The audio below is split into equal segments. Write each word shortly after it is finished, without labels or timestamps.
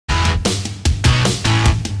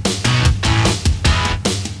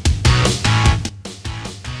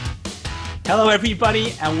Hello,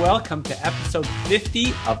 everybody, and welcome to episode 50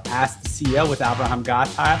 of Ask the CEO with Abraham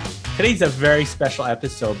Gottheil. Today's a very special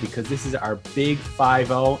episode because this is our big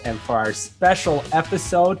 5-0, and for our special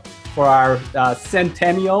episode, for our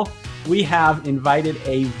centennial, we have invited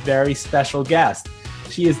a very special guest.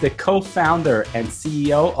 She is the co-founder and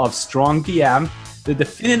CEO of StrongDM, the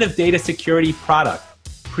definitive data security product.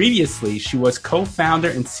 Previously, she was co-founder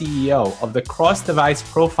and CEO of the cross-device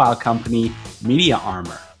profile company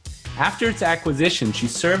MediaArmor. After its acquisition, she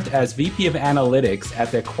served as VP of Analytics at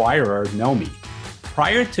the acquirer Knomi.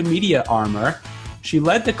 Prior to MediaArmor, she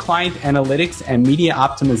led the client analytics and media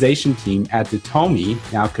optimization team at Datomi,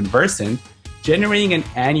 now Conversant, generating an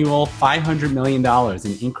annual $500 million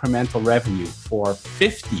in incremental revenue for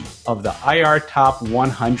 50 of the IR Top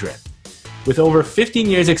 100. With over 15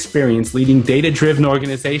 years experience leading data-driven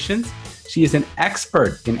organizations, she is an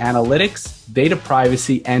expert in analytics, data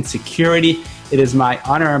privacy, and security. It is my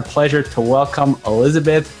honor and pleasure to welcome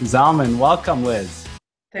Elizabeth Zalman. Welcome, Liz.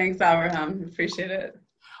 Thanks, Abraham. Appreciate it.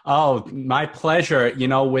 Oh, my pleasure. You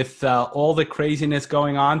know, with all the craziness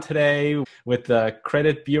going on today, with the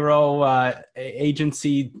credit bureau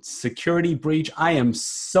agency security breach, I am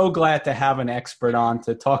so glad to have an expert on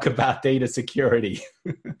to talk about data security.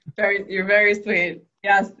 You're very sweet.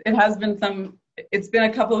 Yes, it's been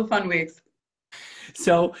a couple of fun weeks.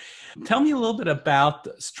 So tell me a little bit about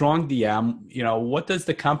StrongDM. You know, what does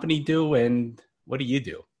the company do and what do you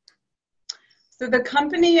do? So the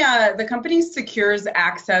company secures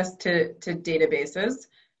access to databases.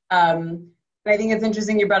 And I think it's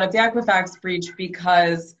interesting you brought up the Equifax breach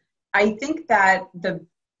because I think that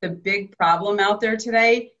the big problem out there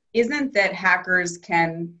today isn't that hackers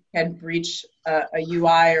can breach a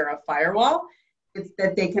UI or a firewall. It's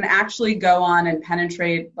that they can actually go on and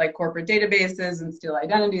penetrate like corporate databases and steal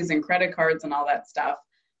identities and credit cards and all that stuff.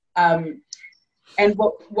 And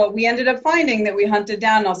what we ended up finding that we hunted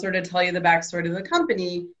down, I'll sort of tell you the backstory of the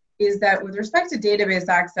company, is that with respect to database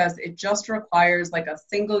access, it just requires like a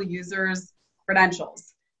single user's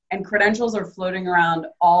credentials. And credentials are floating around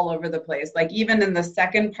all over the place. Like even in the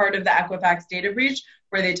second part of the Equifax data breach,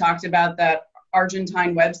 where they talked about that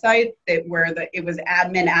Argentine website where it was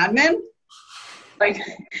admin. Like,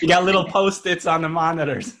 you got little Post-its on the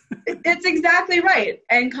monitors. It's exactly right.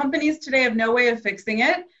 And companies today have no way of fixing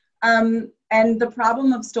it. And the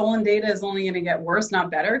problem of stolen data is only going to get worse,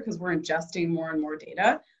 not better, because we're ingesting more and more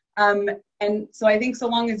data. And so I think so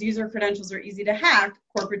long as user credentials are easy to hack,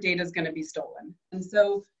 corporate data is going to be stolen. And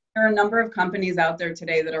so there are a number of companies out there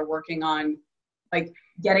today that are working on like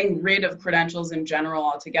getting rid of credentials in general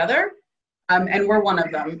altogether. And we're one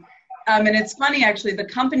of them. And it's funny, actually, the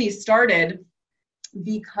company started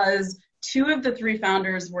because 2 of the 3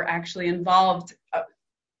 founders were actually not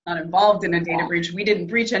involved in a data breach. We didn't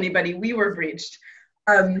breach anybody. We were breached.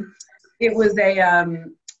 It was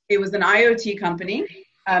an IoT company.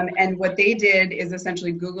 And what they did is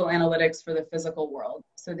essentially Google Analytics for the physical world.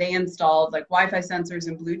 So they installed like Wi-Fi sensors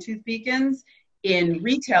and Bluetooth beacons in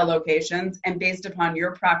retail locations. And based upon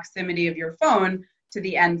your proximity of your phone to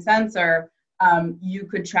the end sensor, you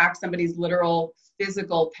could track somebody's literal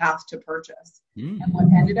physical path to purchase. And what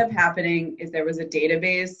ended up happening is there was a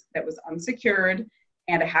database that was unsecured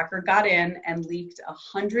and a hacker got in and leaked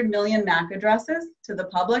 100 million MAC addresses to the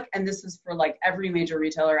public. And this is for like every major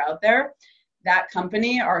retailer out there. That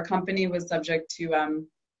company, our company, was subject to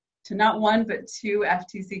not 1, but 2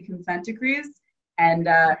 FTC consent decrees. And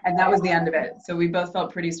that was the end of it. So we both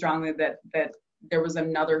felt pretty strongly that there was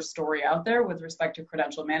another story out there with respect to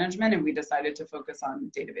credential management, and we decided to focus on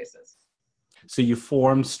databases. So you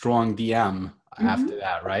formed StrongDM after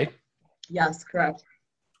that, right? Yes, correct.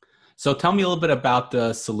 So tell me a little bit about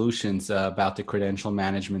the solutions, about the credential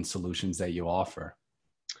management solutions that you offer.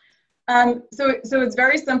 So it's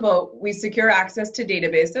very simple. We secure access to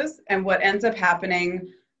databases, and what ends up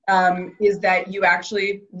happening is that you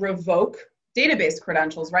actually revoke database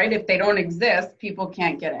credentials, right? If they don't exist, people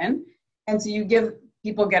can't get in. And so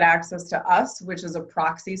people get access to us, which is a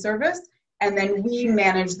proxy service, and then we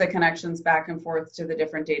manage the connections back and forth to the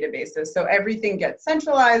different databases. So everything gets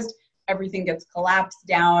centralized, everything gets collapsed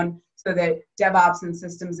down so that DevOps and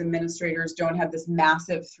systems administrators don't have this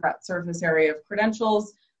massive threat surface area of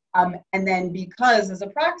credentials. And then because as a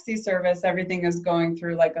proxy service, everything is going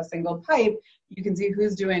through like a single pipe, you can see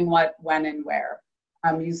who's doing what, when, and where.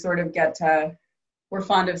 You sort of get to, we're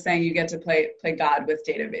fond of saying you get to play God with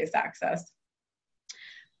database access.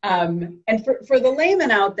 And for the layman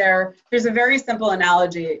out there, there's a very simple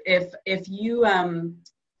analogy. If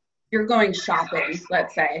you're going shopping,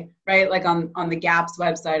 let's say, right? Like on the Gap's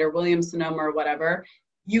website or Williams Sonoma or whatever,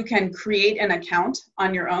 you can create an account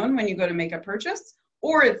on your own when you go to make a purchase,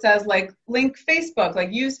 Or it says like link Facebook,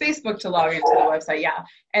 like use Facebook to log into the website. Yeah.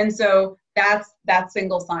 And so that's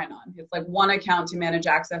single sign-on. It's like one account to manage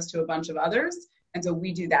access to a bunch of others. And so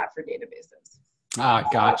we do that for databases. Ah,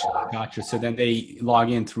 gotcha. So then they log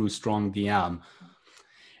in through StrongDM.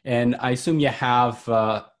 And I assume you have,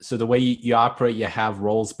 so the way you operate, you have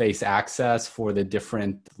roles-based access for the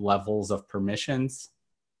different levels of permissions?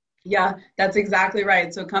 Yeah, that's exactly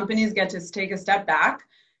right. So companies get to take a step back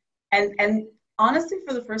and honestly,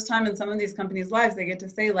 for the first time in some of these companies' lives, they get to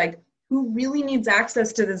say like, who really needs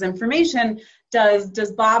access to this information?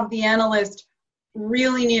 Does Bob the analyst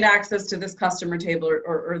really need access to this customer table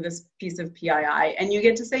or this piece of PII? And you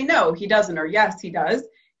get to say, no, he doesn't, or yes, he does.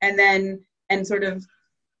 And sort of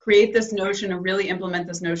create this notion and really implement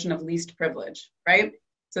this notion of least privilege, right?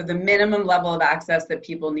 So the minimum level of access that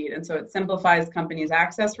people need. And so it simplifies companies'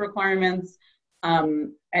 access requirements.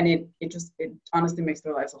 And it honestly makes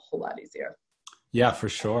their lives a whole lot easier. Yeah, for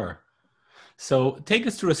sure. So take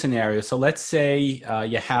us through a scenario. So let's say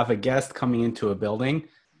you have a guest coming into a building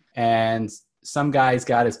and some guy's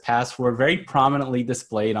got his password very prominently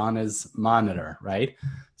displayed on his monitor, right?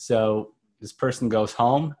 So this person goes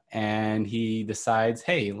home and he decides,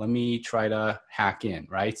 hey, let me try to hack in,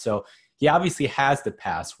 right? So he obviously has the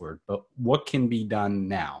password, but what can be done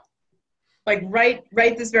now? Like right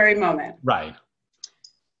this very moment. Right.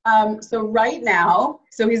 So right now,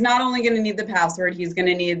 so he's not only going to need the password, he's going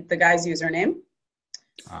to need the guy's username.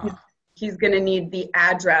 He's going to need the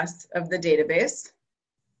address of the database.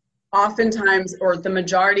 Oftentimes, or the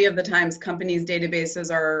majority of the times, companies' databases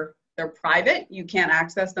they're private. You can't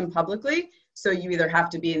access them publicly. So you either have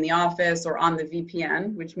to be in the office or on the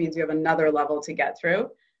VPN, which means you have another level to get through.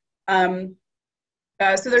 So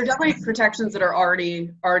there are definitely protections that are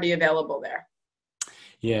already available there.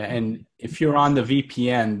 Yeah, and if you're on the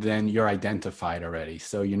VPN, then you're identified already,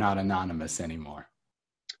 so you're not anonymous anymore.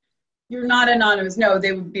 You're not anonymous. No,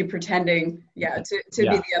 they would be pretending, to be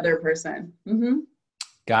the other person. Mm-hmm.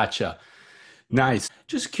 Gotcha. Nice.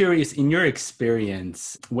 Just curious, in your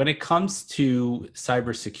experience, when it comes to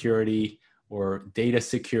cybersecurity or data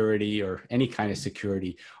security or any kind of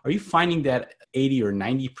security, are you finding that 80 or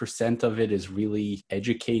 90% of it is really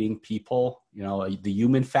educating people, the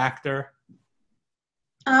human factor?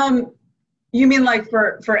 You mean like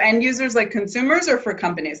for end users, like consumers, or for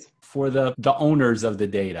companies? For the owners of the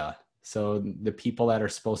data, so the people that are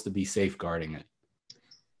supposed to be safeguarding it.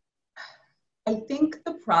 I think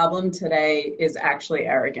the problem today is actually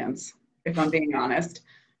arrogance, if I'm being honest.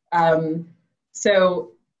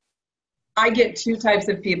 So I get two types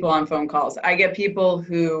of people on phone calls. I get people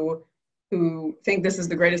who think this is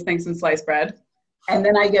the greatest thing since sliced bread. And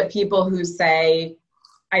then I get people who say,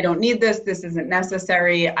 I don't need this. This isn't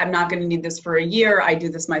necessary. I'm not going to need this for a year. I do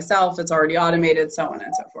this myself. It's already automated, so on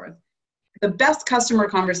and so forth. The best customer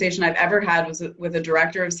conversation I've ever had was with a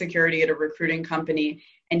director of security at a recruiting company.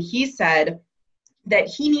 And he said that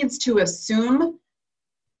he needs to assume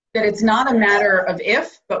that it's not a matter of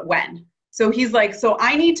if, but when. So he's like, so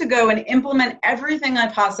I need to go and implement everything I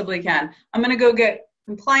possibly can. I'm going to go get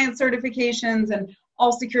compliance certifications and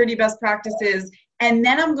all security best practices. And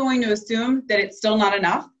then I'm going to assume that it's still not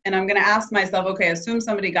enough. And I'm going to ask myself, okay, assume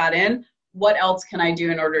somebody got in. What else can I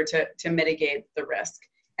do in order to mitigate the risk?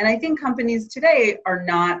 And I think companies today are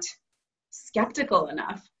not skeptical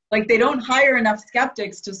enough. Like they don't hire enough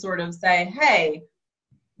skeptics to sort of say, hey,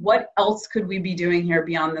 what else could we be doing here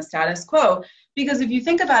beyond the status quo? Because if you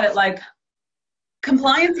think about it, like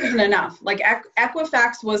compliance isn't enough. Like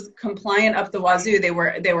Equifax was compliant up the wazoo. They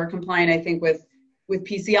were compliant, I think, with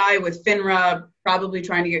PCI, with FINRA, probably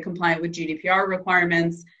trying to get compliant with GDPR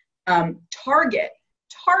requirements. Target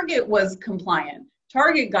was compliant.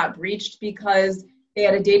 Target got breached because they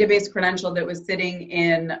had a database credential that was sitting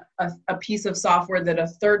in a piece of software that a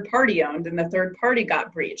third party owned, and the third party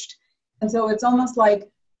got breached. And so it's almost like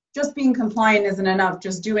just being compliant isn't enough.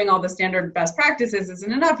 Just doing all the standard best practices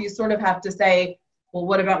isn't enough. You sort of have to say, well,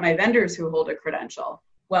 what about my vendors who hold a credential?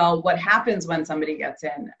 Well, what happens when somebody gets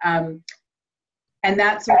in? And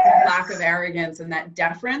that sort of lack of arrogance and that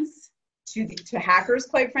deference to hackers,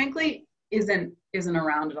 quite frankly, isn't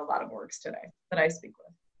around at a lot of orgs today that I speak with.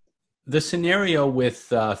 The scenario with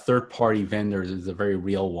third-party vendors is a very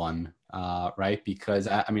real one, right? Because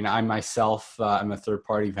I myself, I'm a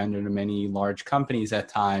third-party vendor to many large companies at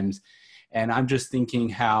times, and I'm just thinking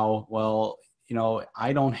how, well,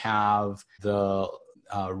 I don't have the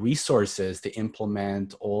resources to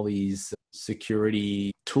implement all these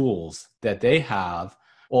security tools that they have,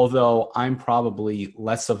 although I'm probably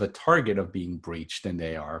less of a target of being breached than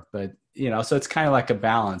they are. But, so it's kind of like a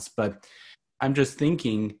balance. But I'm just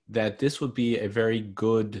thinking that this would be a very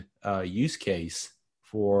good use case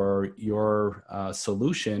for your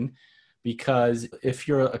solution. Because if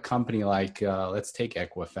you're a company like, let's take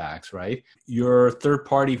Equifax, right? Your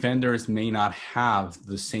third-party vendors may not have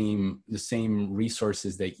the same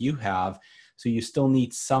resources that you have, so you still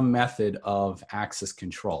need some method of access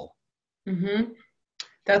control. Mm-hmm.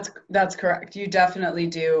 That's correct. You definitely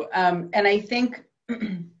do. And I think,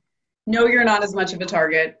 no, you're not as much of a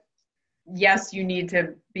target. Yes, you need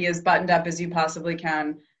to be as buttoned up as you possibly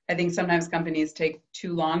can. I think sometimes companies take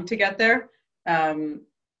too long to get there.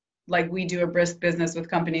 Like we do a brisk business with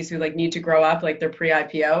companies who like need to grow up, like they're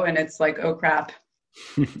pre-IPO, and it's like, oh crap,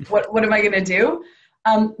 what am I going to do?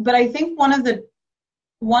 But I think one of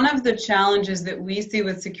the challenges that we see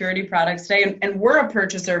with security products today, and we're a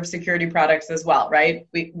purchaser of security products as well, right?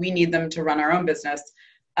 We need them to run our own business,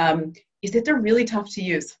 is that they're really tough to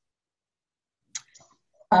use.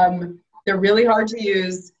 They're really hard to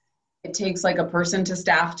use. It takes like a person to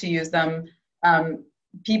staff to use them.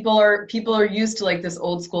 People are used to like this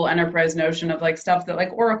old school enterprise notion of like stuff that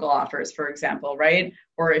like Oracle offers, for example, right?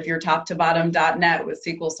 Or if you're top to bottom .NET with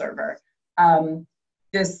SQL Server.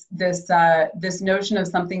 This notion of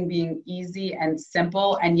something being easy and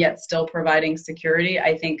simple and yet still providing security,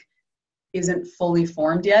 I think isn't fully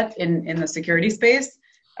formed yet in the security space.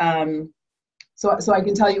 So I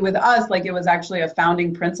can tell you with us, like it was actually a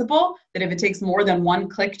founding principle that if it takes more than one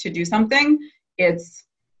click to do something, it's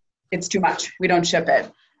too much. We don't ship it.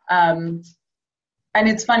 And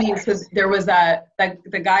it's funny because there was the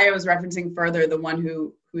guy I was referencing further, the one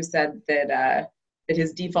who said that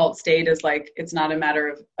his default state is like, it's not a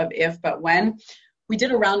matter of if, but when. We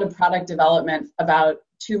did a round of product development about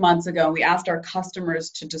 2 months ago, and we asked our customers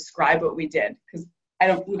to describe what we did, because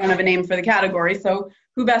we don't have a name for the category, so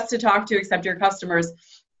who best to talk to except your customers?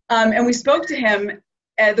 And we spoke to him,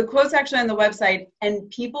 the quote's actually on the website, and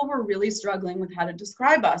people were really struggling with how to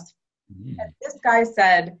describe us. Mm-hmm. And this guy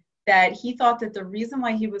said that he thought that the reason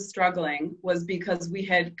why he was struggling was because we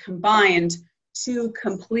had combined two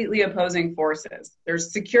completely opposing forces.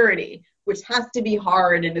 There's security, which has to be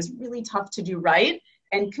hard and is really tough to do right,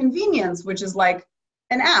 and convenience, which is like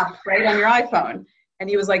an app right on your iPhone. And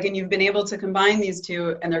he was like, and you've been able to combine these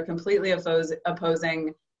two and they're completely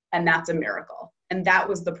opposing, and that's a miracle. And that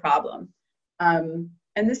was the problem.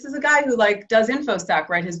 And this is a guy who like does InfoSec,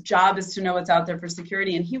 right? His job is to know what's out there for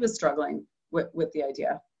security, and he was struggling with the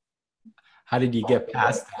idea. How did you get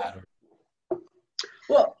past that?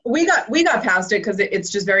 Well, we got past it because it's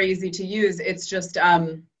just very easy to use. It's just,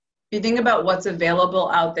 if you think about what's available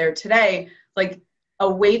out there today, like a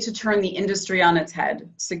way to turn the industry on its head,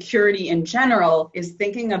 security in general is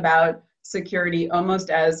thinking about security almost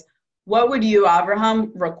as, what would you,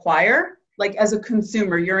 Avraham, require? Like as a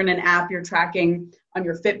consumer, you're in an app, you're tracking on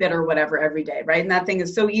your Fitbit or whatever every day, right? And that thing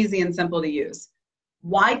is so easy and simple to use.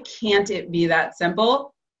 Why can't it be that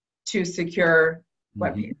simple to secure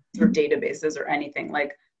web pages or databases or anything?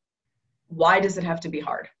 Like, why does it have to be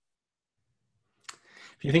hard?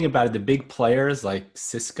 If you think about it, the big players like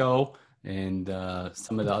Cisco and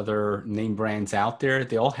some of the other name brands out there,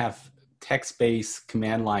 they all have text-based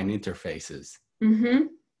command line interfaces. Mm-hmm.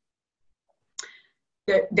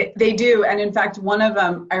 They do. And in fact, one of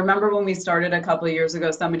them, I remember when we started a couple of years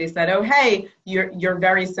ago, somebody said, oh, hey, you're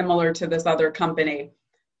very similar to this other company.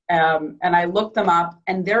 And I looked them up,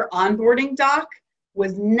 and their onboarding doc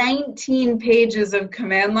was 19 pages of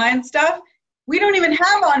command line stuff. We don't even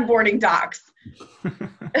have onboarding docs.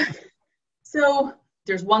 So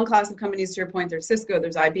there's one class of companies, to your point, there's Cisco,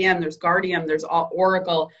 there's IBM, there's Guardium, there's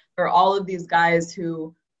Oracle. There are all of these guys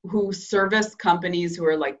who service companies who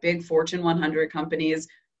are like big Fortune 100 companies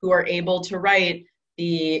who are able to write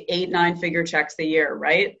the 8-9 figure checks a year,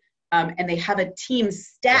 right? And they have a team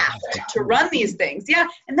staffed to run these things. Yeah,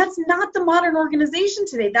 and that's not the modern organization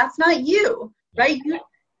today. That's not you, right?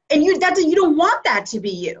 You don't want that to be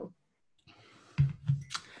you.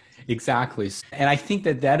 Exactly. And I think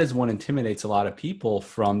that is what intimidates a lot of people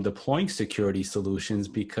from deploying security solutions,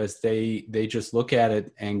 because they just look at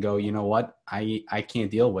it and go, you know what, I can't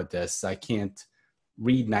deal with this. I can't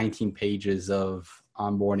read 19 pages of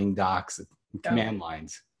onboarding docs and command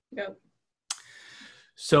lines. Yep.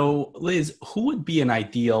 So Liz, who would be an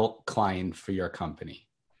ideal client for your company?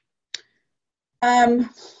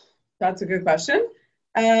 That's a good question.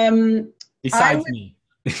 Besides me.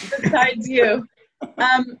 Besides you.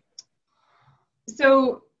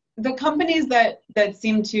 So the companies that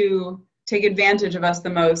seem to take advantage of us the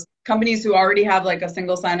most, companies who already have like a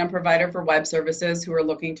single sign-on provider for web services who are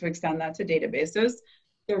looking to extend that to databases,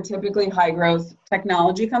 they're typically high growth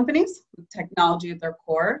technology companies with technology at their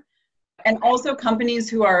core. And also companies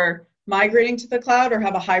who are migrating to the cloud or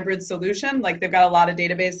have a hybrid solution, like they've got a lot of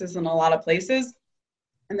databases in a lot of places,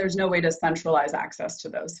 and there's no way to centralize access to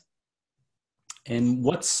those. And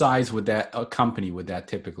what size would a company would that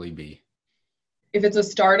typically be? If it's a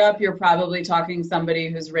startup, you're probably talking somebody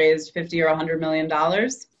who's raised 50 or $100 million,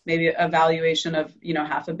 maybe a valuation of,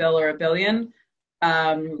 $500 million or $1 billion,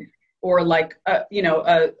 or like,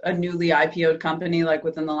 a newly IPO'd company, like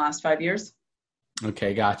within the last 5 years.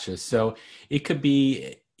 Okay, gotcha. So it could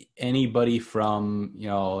be anybody from,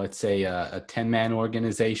 let's say a 10-man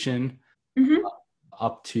organization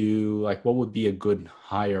up to like, what would be a good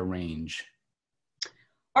higher range?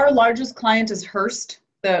 Our largest client is Hearst,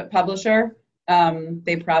 the publisher.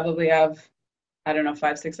 They probably have,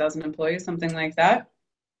 5,000-6,000 employees, something like that.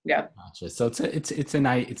 Yeah. Gotcha. So it's a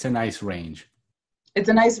nice range. It's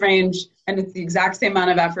a nice range, and it's the exact same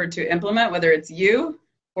amount of effort to implement, whether it's you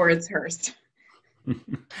or it's Hearst.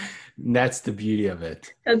 That's the beauty of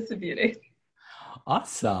it. That's the beauty.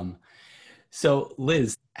 Awesome. So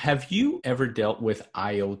Liz, have you ever dealt with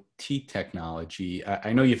IoT technology?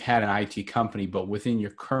 I know you've had an IT company, but within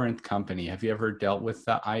your current company, have you ever dealt with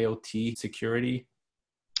IoT security?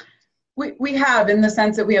 We have, in the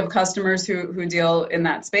sense that we have customers who deal in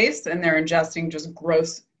that space, and they're ingesting just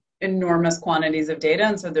gross, enormous quantities of data.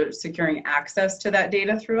 And so they're securing access to that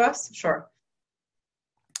data through us. Sure.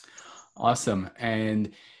 Awesome.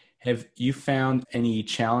 And have you found any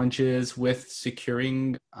challenges with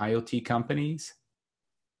securing IoT companies?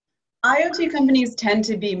 IoT companies tend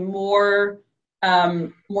to be more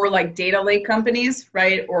like data lake companies,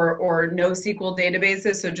 right? Or NoSQL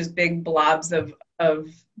databases. So just big blobs of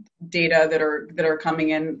data that are coming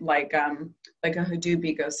in like a Hadoop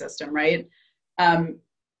ecosystem, right?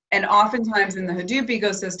 And oftentimes in the Hadoop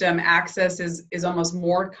ecosystem, access is almost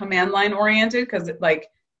more command line oriented, because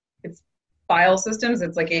it's file systems.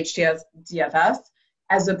 It's like HTTPS, DFS,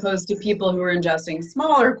 as opposed to people who are ingesting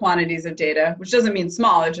smaller quantities of data, which doesn't mean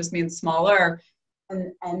small, it just means smaller.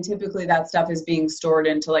 And typically that stuff is being stored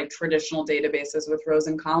into like traditional databases with rows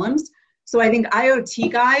and columns. So I think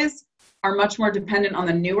IoT guys are much more dependent on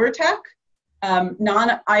the newer tech.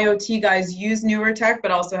 Non-IoT guys use newer tech,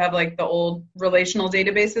 but also have like the old relational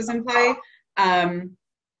databases in play. I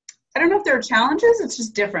don't know if there are challenges, it's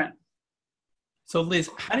just different. So Liz,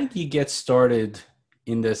 how did you get started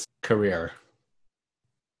in this career?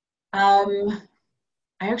 I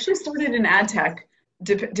actually started in ad tech.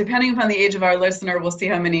 Depending upon the age of our listener, we'll see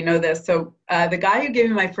how many know this. So the guy who gave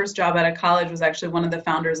me my first job out of college was actually one of the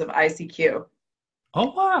founders of ICQ.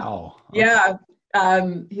 Oh, wow. Okay. Yeah.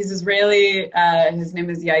 He's Israeli. His name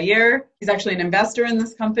is Yair. He's actually an investor in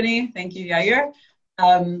this company. Thank you, Yair.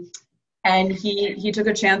 And he took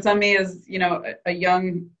a chance on me as, a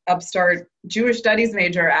young upstart Jewish studies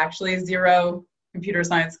major, actually zero computer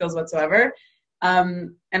science skills whatsoever.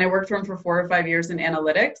 And I worked for him for 4 or 5 years in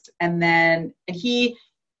analytics. And then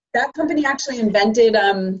that company actually invented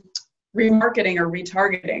remarketing or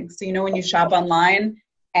retargeting. So, when you shop online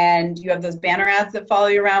and you have those banner ads that follow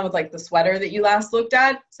you around with like the sweater that you last looked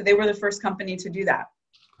at. So they were the first company to do that.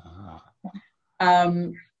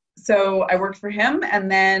 So I worked for him, and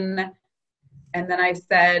then I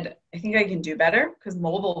said, I think I can do better, because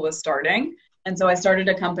mobile was starting. And so I started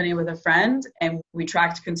a company with a friend, and we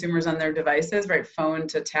tracked consumers on their devices, right? Phone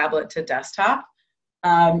to tablet to desktop.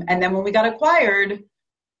 And then when we got acquired,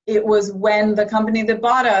 it was when the company that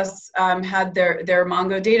bought us had their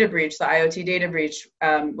Mongo data breach, the IoT data breach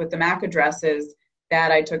with the MAC addresses,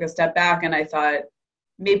 that I took a step back and I thought,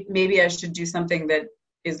 maybe I should do something that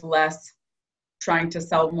is less trying to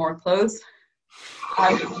sell more clothes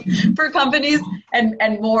for companies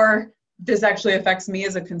and more, this actually affects me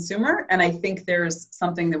as a consumer, and I think there's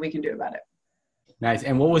something that we can do about it. Nice.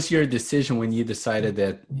 And what was your decision when you decided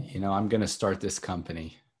that, I'm going to start this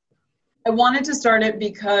company? I wanted to start it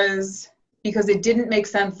because it didn't make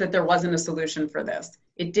sense that there wasn't a solution for this.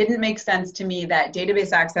 It didn't make sense to me that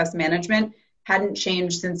database access management hadn't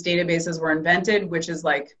changed since databases were invented, which is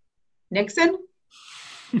like Nixon.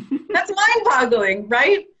 That's mind-boggling,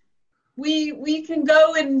 right? We can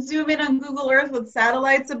go and zoom in on Google Earth with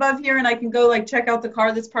satellites above here, and I can go like check out the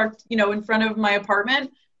car that's parked, in front of my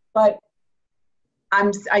apartment. But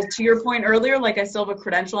to your point earlier, like I still have a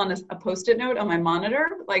credential on a Post-it note on my monitor,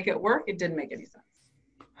 like at work. It didn't make any sense.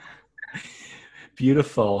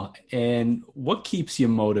 Beautiful. And what keeps you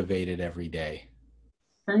motivated every day?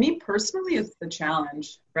 For me personally, it's the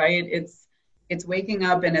challenge, right? It's waking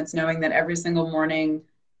up and it's knowing that every single morning,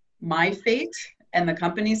 my fate and the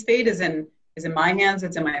company's fate is in my hands.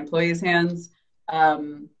 It's in my employees' hands.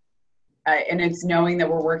 And it's knowing that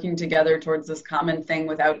we're working together towards this common thing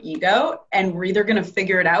without ego, and we're either going to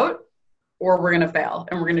figure it out or we're going to fail,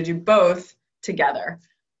 and we're going to do both together.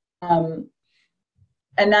 And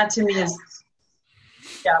that to me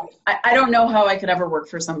Yeah, I don't know how I could ever work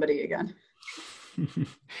for somebody again.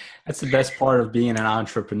 That's the best part of being an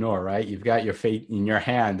entrepreneur, right? You've got your fate in your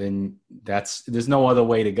hand, and there's no other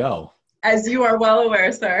way to go. As you are well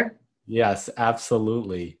aware, sir. Yes,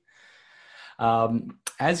 absolutely.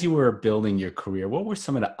 As you were building your career, what were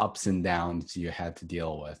some of the ups and downs you had to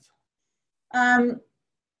deal with?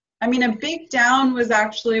 I mean, a big down was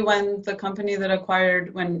actually when the company that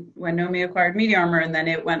acquired, when Nomi acquired MediaArmor, and then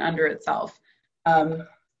it went under itself.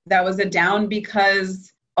 That was a down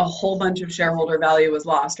because a whole bunch of shareholder value was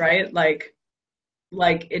lost, right? Like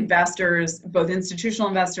investors, both institutional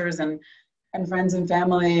investors and friends and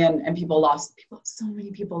family and so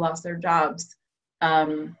many people lost their jobs.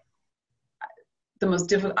 The most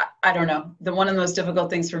difficult, I don't know, one of the most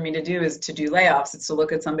difficult things for me to do is to do layoffs. It's to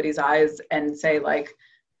look at somebody's eyes and say, like,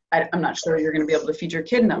 I'm not sure you're going to be able to feed your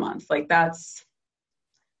kid in a month. Like that's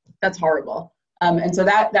horrible. And so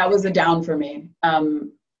that was a down for me.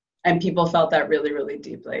 And people felt that really, really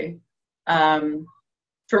deeply.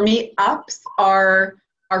 For me, ups are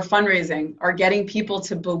fundraising, are getting people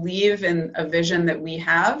to believe in a vision that we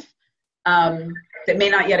have, that may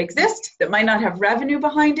not yet exist, that might not have revenue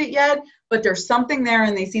behind it yet, but there's something there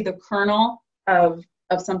and they see the kernel of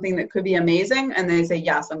something that could be amazing. And they say,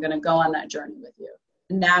 yes, I'm going to go on that journey with you.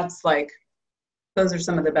 And that's like, those are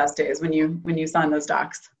some of the best days when you sign those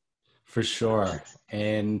docs. For sure.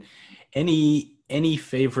 And any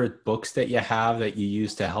favorite books that you have that you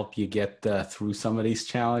use to help you get through some of these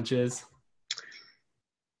challenges?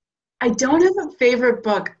 I don't have a favorite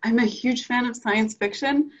book. I'm a huge fan of science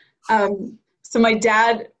fiction. So my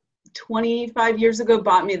dad, 25 years ago,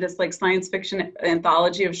 bought me this like science fiction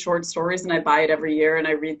anthology of short stories, and I buy it every year and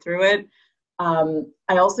I read through it.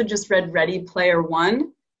 I also just read Ready Player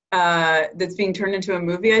One, that's being turned into a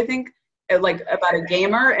movie, I think, like about a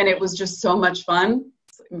gamer, and it was just so much fun.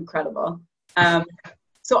 It's incredible.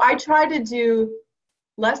 So I try to do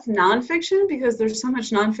less nonfiction because there's so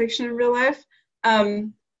much nonfiction in real life,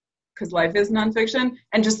 because life is nonfiction,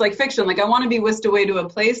 and just like fiction. Like I want to be whisked away to a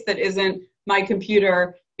place that isn't my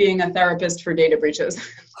computer being a therapist for data breaches.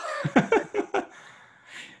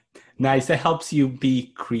 Nice. It helps you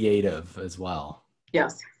be creative as well.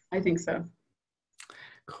 Yes, I think so.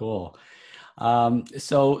 Cool.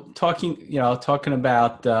 So talking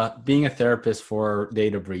about being a therapist for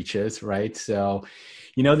data breaches, right? So,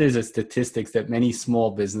 there's a statistics that many small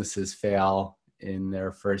businesses fail in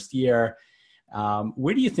their first year.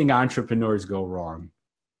 Where do you think entrepreneurs go wrong?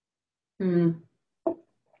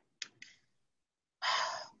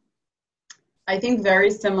 I think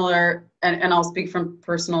very similar, and I'll speak from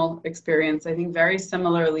personal experience, I think very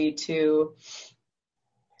similarly to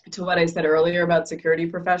what I said earlier about security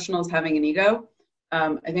professionals having an ego.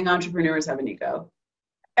 I think entrepreneurs have an ego.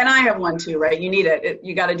 And I have one too, right? You need it.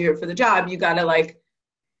 You got to do it for the job. You got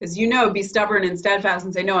to be stubborn and steadfast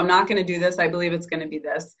and say, no, I'm not going to do this. I believe it's going to be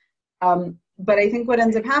this. But I think what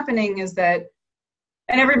ends up happening is that,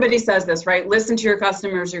 and everybody says this, right? Listen to your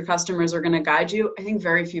customers are going to guide you. I think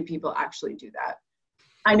very few people actually do that.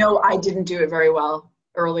 I know I didn't do it very well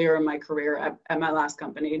earlier in my career at my last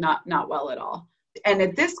company, not well at all. And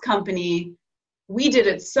at this company, we did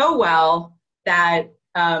it so well that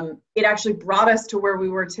it actually brought us to where we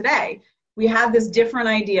were today. We had this different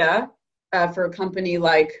idea for a company.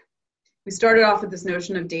 Like we started off with this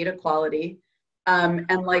notion of data quality,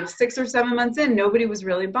 and like 6 or 7 months in, nobody was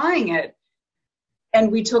really buying it. And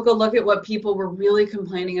we took a look at what people were really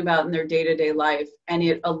complaining about in their day-to-day life, and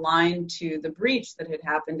it aligned to the breach that had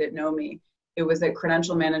happened at Nomi. It was that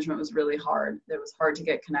credential management was really hard, that it was hard to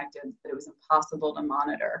get connected, that it was impossible to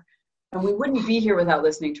monitor. And we wouldn't be here without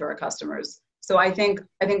listening to our customers. So I think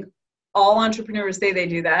all entrepreneurs say they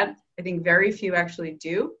do that. I think very few actually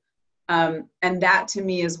do. And that to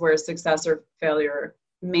me is where success or failure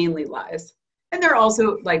mainly lies. And they're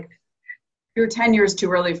also like, you're 10 years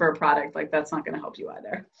too early for a product, like that's not going to help you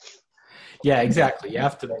either. Yeah, exactly. You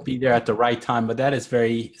have to be there at the right time, but that is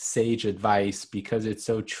very sage advice because it's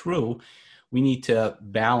so true. We need to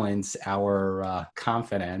balance our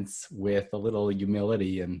confidence with a little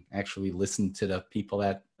humility and actually listen to the people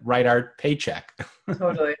that write our paycheck.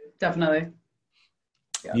 Totally. Definitely.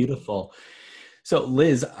 Yeah. Beautiful. So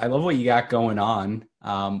Liz, I love what you got going on.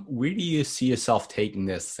 Where do you see yourself taking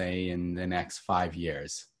this, say, in the next 5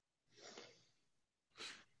 years?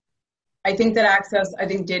 I think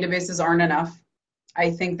databases aren't enough.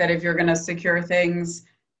 I think that if you're going to secure things,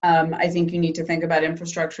 I think you need to think about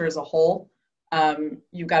infrastructure as a whole.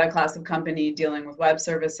 You've got a class of company dealing with web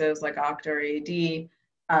services like Okta or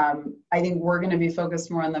AD. I think we're going to be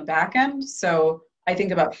focused more on the back end. So I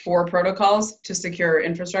think about 4 protocols to secure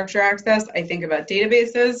infrastructure access. I think about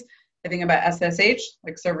databases. I think about SSH,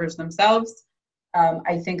 like servers themselves.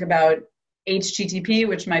 I think about HTTP,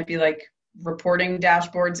 which might be like reporting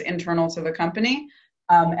dashboards internal to the company.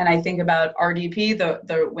 And I think about RDP,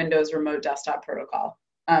 the Windows Remote Desktop Protocol.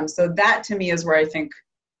 So that to me is where I think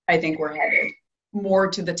we're headed. More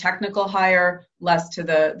to the technical hire, less to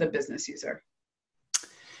the business user.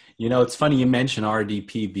 You know, it's funny you mention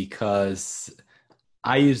RDP because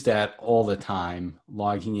I use that all the time,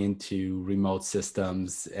 logging into remote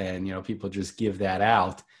systems, and, you know, people just give that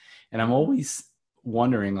out. And I'm always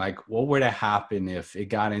wondering, like, what would have happened if it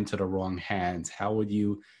got into the wrong hands? How would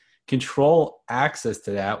you control access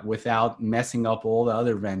to that without messing up all the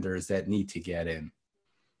other vendors that need to get in?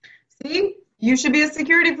 See, you should be a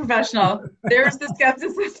security professional. There's the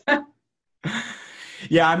skepticism.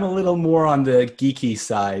 Yeah, I'm a little more on the geeky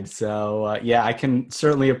side. So yeah, I can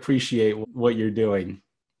certainly appreciate what you're doing.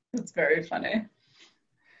 It's very funny.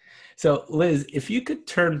 So Liz, if you could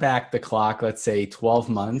turn back the clock, let's say 12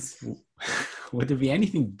 months, would there be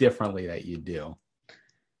anything differently that you'd do?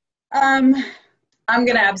 I'm going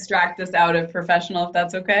to abstract this out of professional, if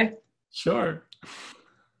that's okay. Sure.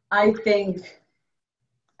 I think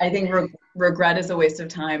regret is a waste of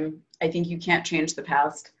time. I think you can't change the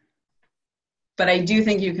past. But I do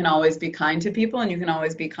think you can always be kind to people, and you can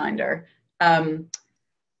always be kinder.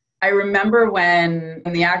 I remember when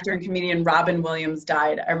the actor and comedian Robin Williams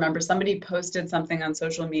died, I remember somebody posted something on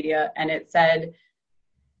social media, and it said,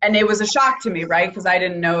 and it was a shock to me, right? Because I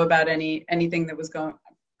didn't know about anything that was going,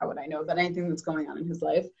 how would I know about anything that's going on in his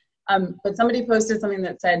life? But somebody posted something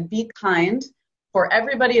that said, be kind, for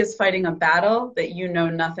everybody is fighting a battle that you know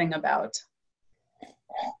nothing about.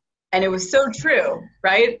 And it was so true,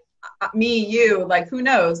 right? Me, you, like, who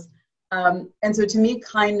knows? And so to me,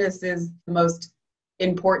 kindness is the most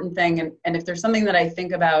important thing. And if there's something that I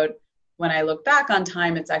think about when I look back on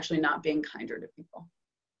time, it's actually not being kinder to people.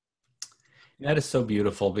 That is so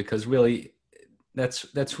beautiful, because really,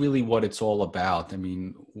 that's really what it's all about. I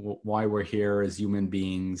mean, why we're here as human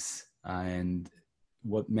beings, and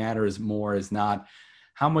what matters more is not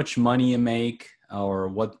how much money you make or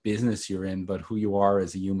what business you're in, but who you are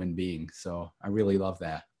as a human being. So I really love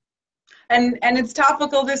that. And it's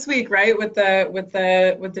topical this week, right? With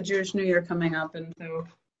the Jewish New Year coming up, and so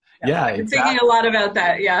yeah, I'm thinking a lot about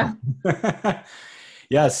that. Yeah.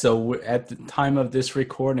 Yeah. So at the time of this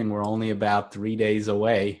recording, we're only about 3 days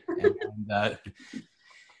away, and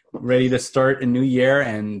ready to start a new year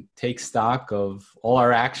and take stock of all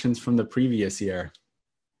our actions from the previous year.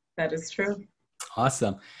 That is true.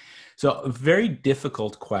 Awesome. So a very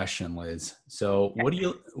difficult question, Liz. So what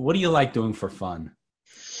do you like doing for fun?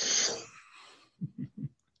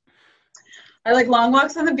 I like long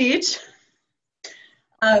walks on the beach.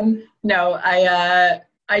 No,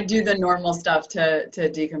 I do the normal stuff to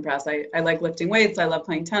decompress. I like lifting weights. I love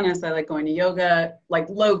playing tennis. I like going to yoga, like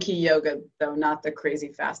low-key yoga, though, not the crazy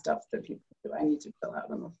fast stuff that people do. I need to chill out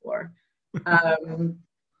on the floor.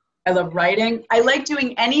 I love writing. I like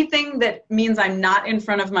doing anything that means I'm not in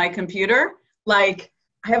front of my computer. Like,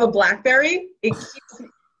 I have a BlackBerry.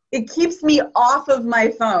 It keeps me off of my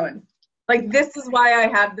phone. Like, this is why I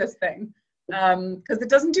have this thing, because it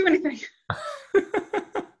doesn't do anything.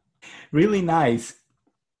 Really nice.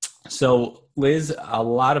 So, Liz, a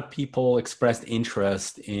lot of people expressed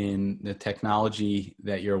interest in the technology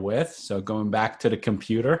that you're with. So going back to the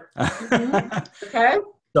computer. Mm-hmm. Okay.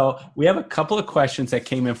 So we have a couple of questions that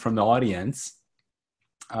came in from the audience.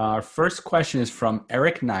 Our first question is from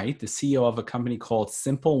Eric Knight, the CEO of a company called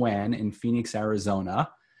Simple WAN in Phoenix, Arizona.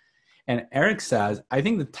 And Eric says, I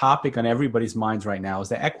think the topic on everybody's minds right now is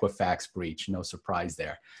the Equifax breach. No surprise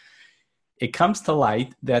there. It comes to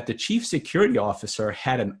light that the chief security officer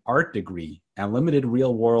had an art degree and limited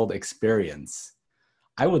real-world experience.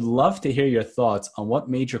 I would love to hear your thoughts on what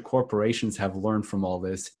major corporations have learned from all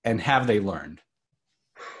this, and have they learned?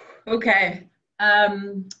 Okay.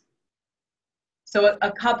 So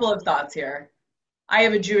a couple of thoughts here. I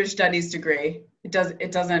have a Jewish studies degree. It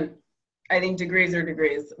doesn't, I think degrees are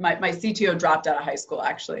degrees. My CTO dropped out of high school,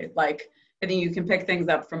 actually. Like, I think you can pick things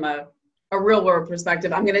up from a real world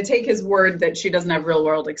perspective. I'm going to take his word that she doesn't have real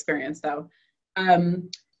world experience, though.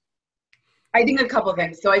 I think a couple of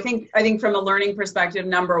things. So I think from a learning perspective,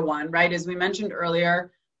 number one, right, as we mentioned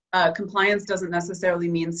earlier, compliance doesn't necessarily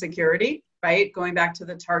mean security, right? Going back to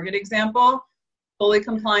the Target example, fully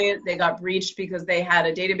compliant, they got breached because they had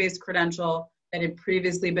a database credential that had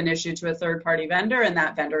previously been issued to a third-party vendor, and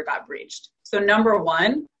that vendor got breached. So number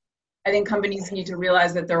one, I think companies need to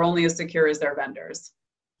realize that they're only as secure as their vendors.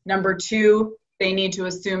 Number two, they need to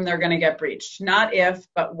assume they're going to get breached. Not if,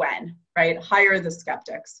 but when, right? Hire the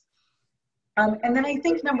skeptics. And then I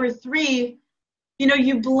think number three,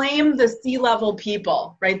 you blame the C-level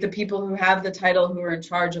people, right? The people who have the title, who are in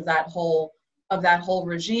charge of that whole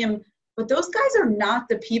regime. But those guys are not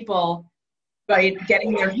the people, right,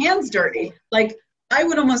 getting their hands dirty. Like, I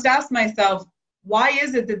would almost ask myself, why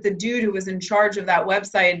is it that the dude who was in charge of that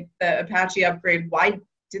website, the Apache upgrade, why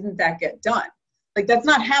didn't that get done? Like, that's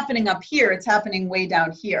not happening up here, it's happening way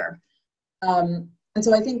down here. And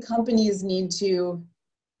so I think companies need to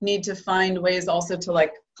find ways also to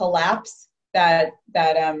like collapse that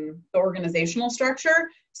the organizational structure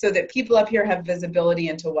so that people up here have visibility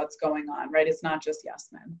into what's going on, right? It's not just yes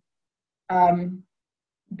men.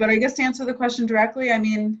 But I guess to answer the question directly, I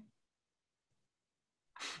mean,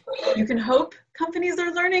 you can hope companies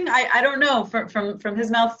are learning. I don't know, from his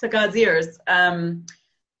mouth to God's ears. I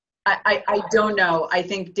don't know. I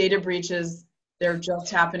think data breaches, they're just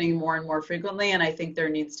happening more and more frequently, and I think there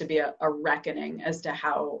needs to be a reckoning as to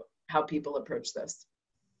how people approach this.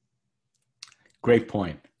 Great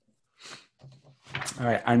point. All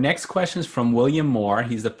right, our next question is from William Moore.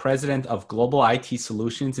 He's the president of Global IT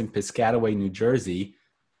Solutions in Piscataway, New Jersey.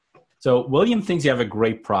 So William thinks you have a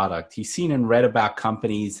great product. He's seen and read about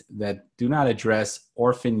companies that do not address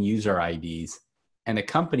orphan user IDs, and the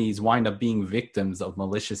companies wind up being victims of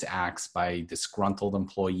malicious acts by disgruntled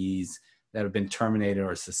employees that have been terminated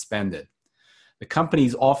or suspended. The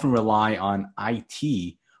companies often rely on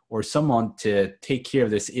IT or someone to take care of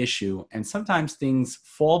this issue, and sometimes things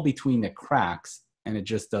fall between the cracks and it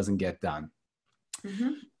just doesn't get done.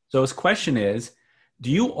 Mm-hmm. So his question is,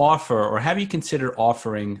 do you offer or have you considered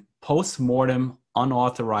offering post-mortem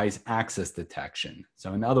unauthorized access detection?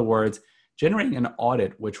 So in other words, generating an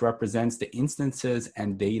audit which represents the instances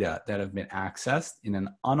and data that have been accessed in an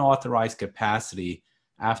unauthorized capacity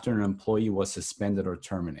after an employee was suspended or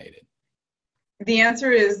terminated. The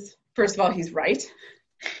answer is, first of all, he's right.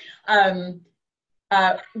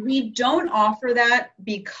 We don't offer that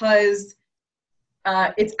because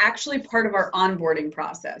it's actually part of our onboarding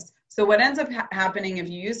process. So what ends up happening if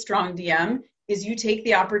you use StrongDM is you take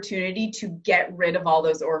the opportunity to get rid of all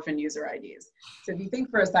those orphan user IDs. So if you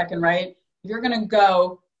think for a second, right, you're going to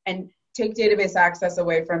go and take database access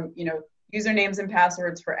away from, usernames and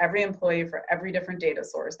passwords for every employee, for every different data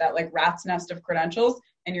source, that like rat's nest of credentials,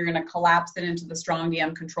 and you're going to collapse it into the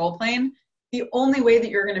StrongDM control plane. The only way that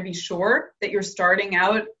you're going to be sure that you're starting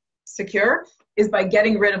out secure is by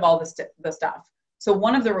getting rid of all the stuff. So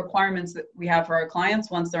one of the requirements that we have for our clients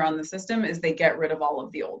once they're on the system is they get rid of all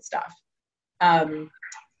of the old stuff.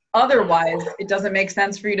 Otherwise, it doesn't make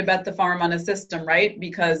sense for you to bet the farm on a system, right?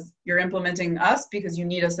 Because you're implementing us because you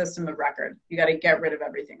need a system of record. You got to get rid of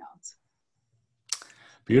everything else.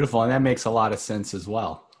 Beautiful. And that makes a lot of sense as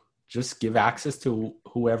well. Just give access to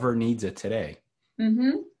whoever needs it today.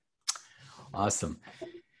 Mm-hmm. Awesome.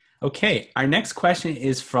 Okay. Our next question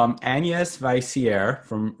is from Agnes Vaisier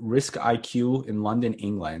from Risk IQ in London,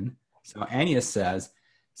 England. So Agnes says,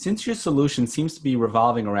 since your solution seems to be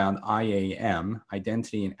revolving around IAM,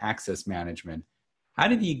 Identity and Access Management, how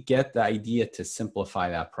did you get the idea to simplify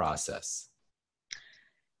that process?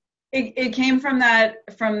 It came from that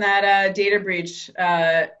data breach,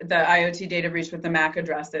 the IoT data breach with the MAC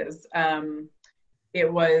addresses.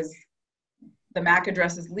 It was the MAC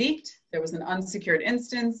addresses leaked. There was an unsecured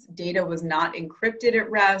instance. Data was not encrypted at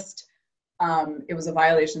rest. It was a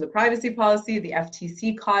violation of the privacy policy. The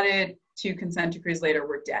FTC caught it. 2 consent decrees later,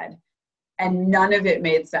 we're dead. And none of it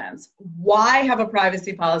made sense. Why have a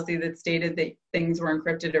privacy policy that stated that things were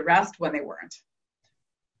encrypted at rest when they weren't?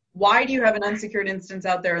 Why do you have an unsecured instance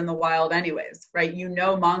out there in the wild anyways, right?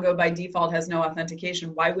 Mongo by default has no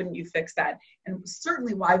authentication. Why wouldn't you fix that? And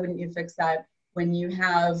certainly why wouldn't you fix that when you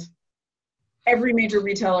have every major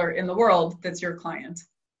retailer in the world that's your client?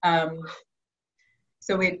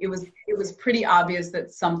 So it was pretty obvious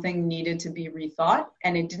that something needed to be rethought,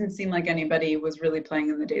 and it didn't seem like anybody was really playing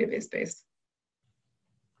in the database space.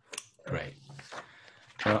 Great.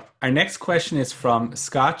 Our next question is from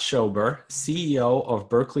Scott Schober, CEO of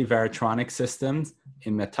Berkeley Varitronic Systems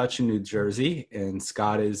in Metuchen, New Jersey. And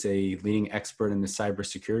Scott is a leading expert in the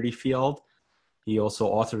cybersecurity field. He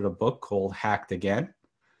also authored a book called Hacked Again.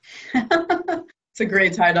 It's a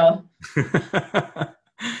great title.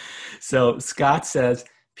 So Scott says,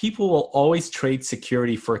 people will always trade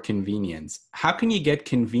security for convenience. How can you get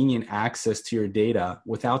convenient access to your data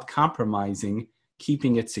without compromising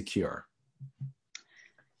keeping it secure?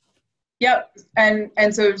 Yep. And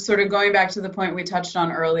so sort of going back to the point we touched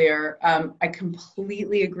on earlier, I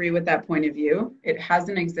completely agree with that point of view. It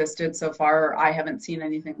hasn't existed so far, or I haven't seen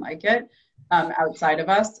anything like it outside of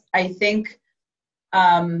us. I think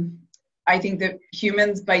I think that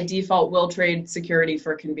humans by default will trade security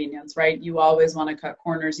for convenience, right? You always want to cut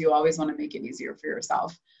corners. You always want to make it easier for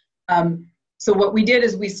yourself. So what we did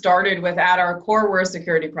is we started with, at our core, we're a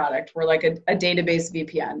security product. We're like a database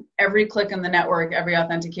VPN. Every click in the network, every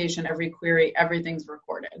authentication, every query, everything's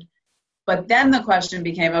recorded. But then the question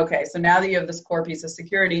became, okay, so now that you have this core piece of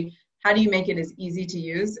security, how do you make it as easy to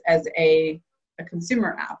use as a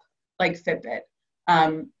consumer app like Fitbit?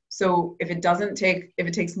 So if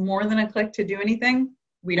it takes more than a click to do anything,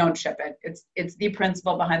 we don't ship it. It's the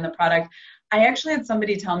principle behind the product. I actually had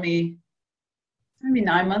somebody tell me, maybe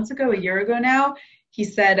 9 months ago, a year ago now, he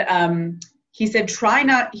said, try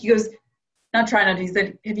not, he goes, not try not, he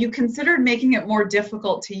said, have you considered making it more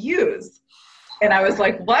difficult to use? And I was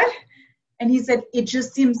like, what? And he said, it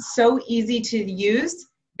just seems so easy to use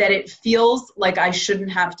that it feels like I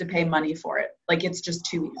shouldn't have to pay money for it. Like it's just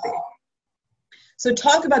too easy. So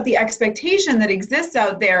talk about the expectation that exists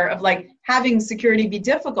out there of like having security be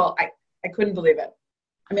difficult. I couldn't believe it.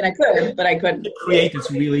 I mean, I could, but I couldn't. Create this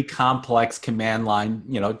really complex command line,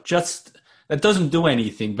 just that doesn't do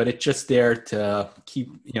anything, but it's just there to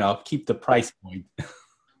keep the price point.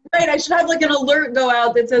 Right. I should have like an alert go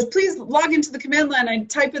out that says, please log into the command line and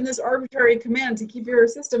type in this arbitrary command to keep your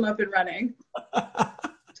system up and running.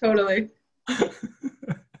 Totally.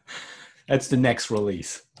 That's the next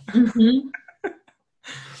release. Mm-hmm.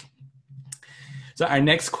 So our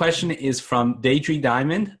next question is from Deidre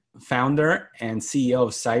Diamond, founder and CEO of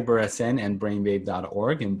CyberSN and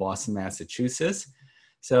BrainBabe.org in Boston, Massachusetts.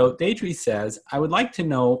 So Deidre says, I would like to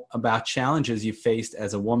know about challenges you faced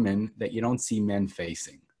as a woman that you don't see men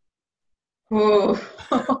facing. Oh.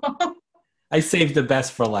 I saved the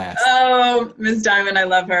best for last. Oh, Ms. Diamond, I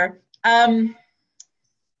love her.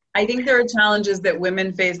 I think there are challenges that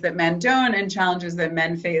women face that men don't, and challenges that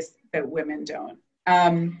men face that women don't.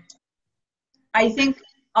 I think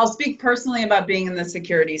I'll speak personally about being in the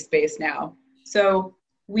security space now. So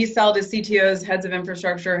we sell to CTOs, heads of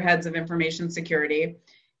infrastructure, heads of information security.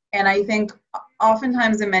 And I think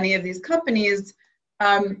oftentimes in many of these companies,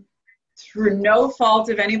 through no fault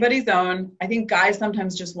of anybody's own, I think guys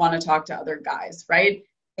sometimes just want to talk to other guys, right?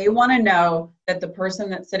 They want to know that the person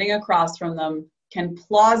that's sitting across from them can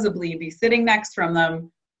plausibly be sitting next from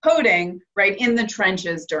them, coding, right, in the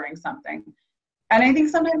trenches during something. And I think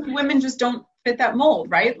sometimes women just don't fit that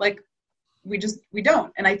mold, right? Like we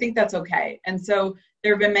don't. And I think that's okay. And so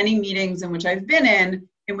there have been many meetings in which I've been in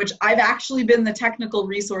which I've actually been the technical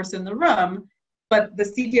resource in the room, but the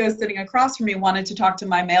CTO sitting across from me wanted to talk to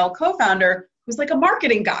my male co-founder who's like a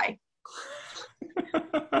marketing guy, who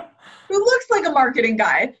looks like a marketing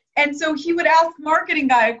guy. And so he would ask marketing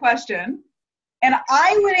guy a question and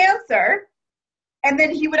I would answer. And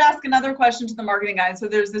then he would ask another question to the marketing guy. So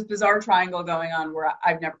there's this bizarre triangle going on where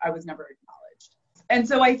I was never acknowledged. And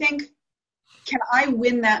so I think, can I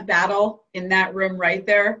win that battle in that room right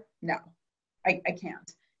there? No, I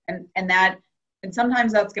can't. And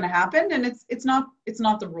sometimes that's going to happen. And it's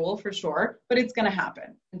not the rule for sure, but it's going to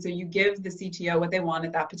happen. And so you give the CTO what they want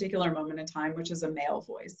at that particular moment in time, which is a male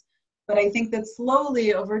voice. But I think that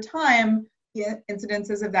slowly over time, the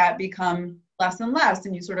incidences of that become less and less,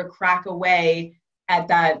 and you sort of crack away at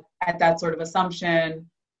that sort of assumption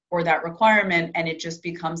or that requirement, and it just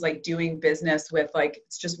becomes like doing business with like,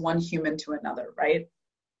 it's just one human to another, right?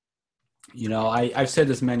 I've said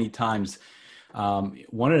this many times.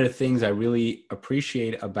 One of the things I really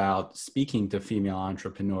appreciate about speaking to female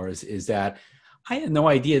entrepreneurs is that I had no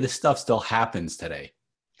idea this stuff still happens today.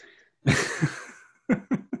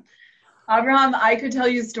 Abraham, I could tell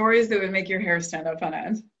you stories that would make your hair stand up on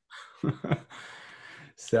end.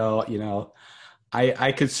 So,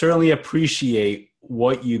 I could certainly appreciate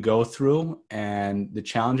what you go through and the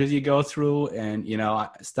challenges you go through and,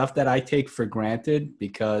 stuff that I take for granted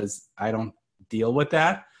because I don't deal with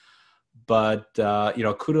that. But,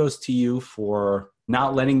 kudos to you for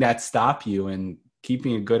not letting that stop you and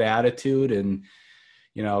keeping a good attitude and,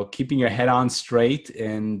 keeping your head on straight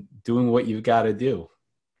and doing what you've got to do.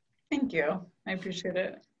 Thank you. I appreciate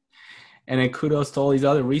it. And then kudos to all these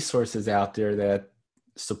other resources out there that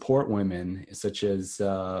support women, such as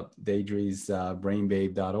Deidre's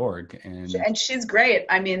BrainBabe.org. And she's great.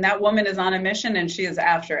 I mean, that woman is on a mission and she is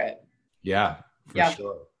after it. Yeah, for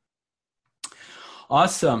sure.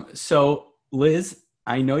 Awesome. So, Liz,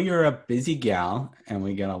 I know you're a busy gal and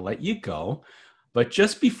we're going to let you go. But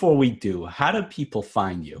just before we do, how do people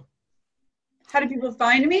find you? How do people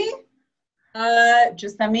find me?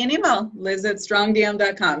 Just send me an email,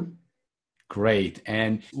 liz@strongdm.com. Great.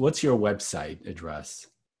 And what's your website address?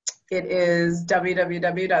 It is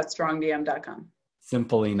www.strongdm.com.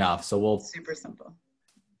 Simple enough. So super simple.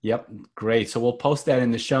 Yep, great. So we'll post that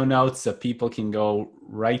in the show notes so people can go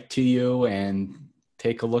right to you and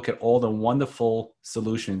take a look at all the wonderful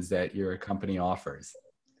solutions that your company offers.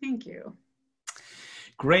 Thank you.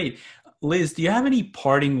 Great. Liz, do you have any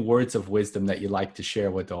parting words of wisdom that you'd like to share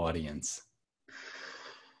with the audience?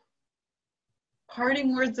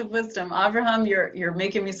 Parting words of wisdom. Abraham, you're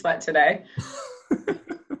making me sweat today.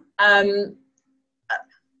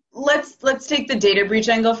 Let's take the data breach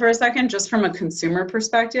angle for a second, just from a consumer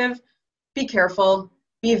perspective. Be careful,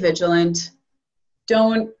 be vigilant.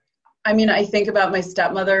 I think about my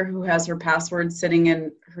stepmother who has her password sitting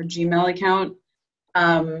in her Gmail account.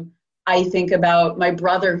 I think about my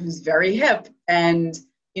brother who's very hip and,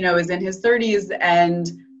 is in his 30s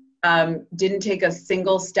and didn't take a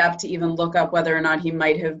single step to even look up whether or not he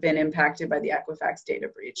might have been impacted by the Equifax data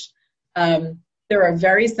breach. There are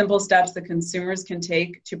very simple steps that consumers can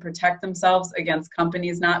take to protect themselves against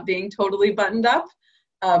companies not being totally buttoned up,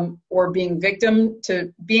 or being victim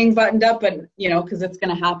to being buttoned up, but because it's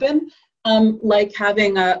going to happen. Like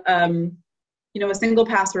having a single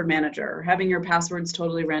password manager, or having your passwords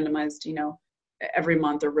totally randomized, every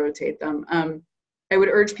month, or rotate them. I would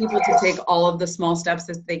urge people to take all of the small steps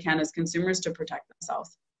that they can as consumers to protect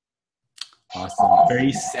themselves. Awesome.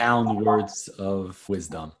 Very sound words of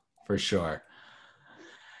wisdom, for sure.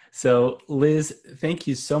 So Liz, thank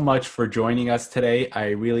you so much for joining us today. I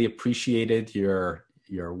really appreciated your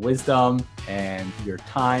wisdom and your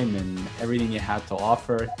time and everything you had to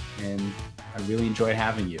offer. And I really enjoyed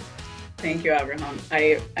having you. Thank you, Abraham.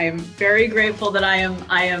 I am very grateful that I am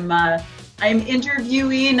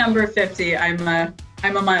interviewee number 50. I'm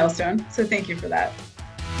a milestone. So thank you for that.